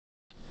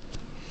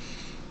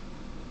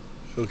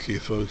Okay,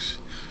 folks,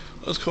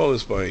 let's call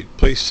this my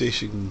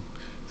PlayStation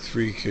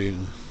 3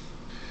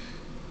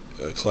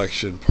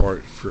 collection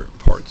part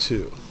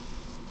 2.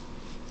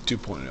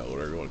 2.0,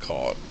 whatever you want to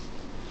call it.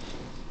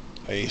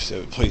 I used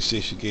to have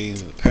PlayStation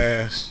games in the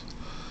past,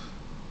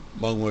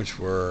 among which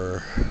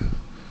were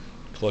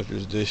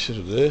collector's edition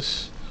of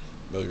this,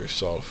 Metal Gear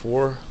Solid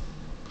 4,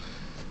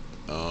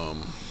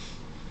 um,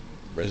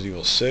 Resident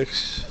Evil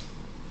 6,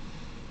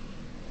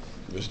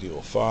 Resident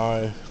Evil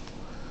 5,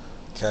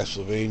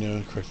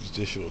 Castlevania, collector's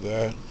edition of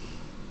that.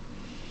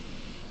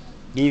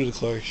 New to the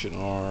collection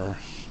are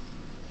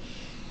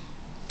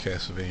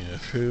Castlevania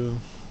 2,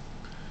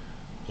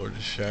 Lord of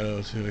the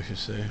Shadow 2, I should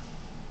say.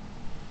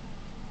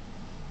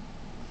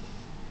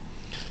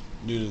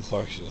 New to the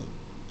collection,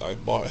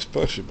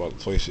 especially bought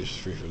the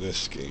PlayStation 3 for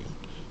this game,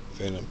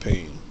 Phantom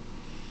Pain.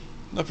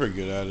 Not very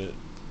good at it.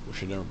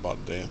 Wish I never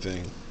bought the damn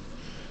thing.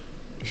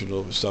 I should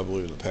have stopped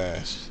believing in the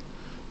past.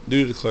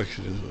 New to the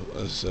collection,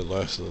 as I said,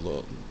 Last of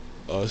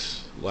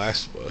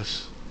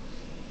Us,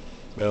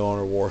 Medal of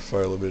Honor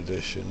Warfighter Limited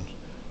Edition,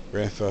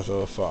 Grand Theft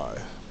Auto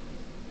 5,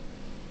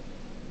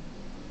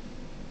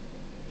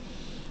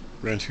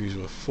 Gran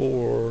Turismo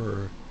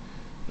 4,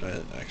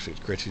 actually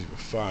Gran Turismo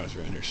 5 is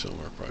around here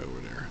somewhere, probably over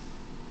there.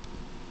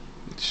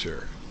 Not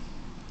sure.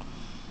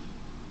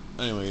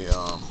 Anyway, it's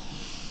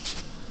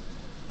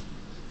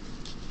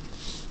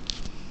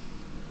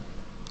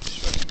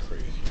fucking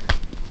crazy here.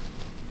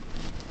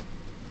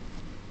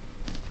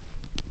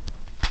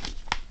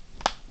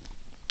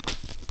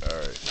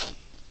 Alright.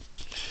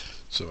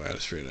 So I had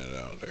to straighten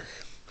that out there.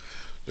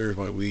 There's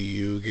my Wii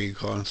U game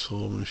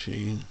console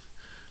machine.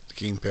 The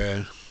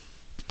gamepad.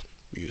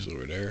 We use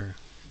over there.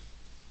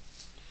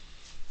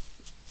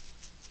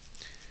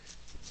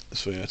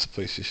 So yeah, that's a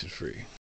PlayStation 3.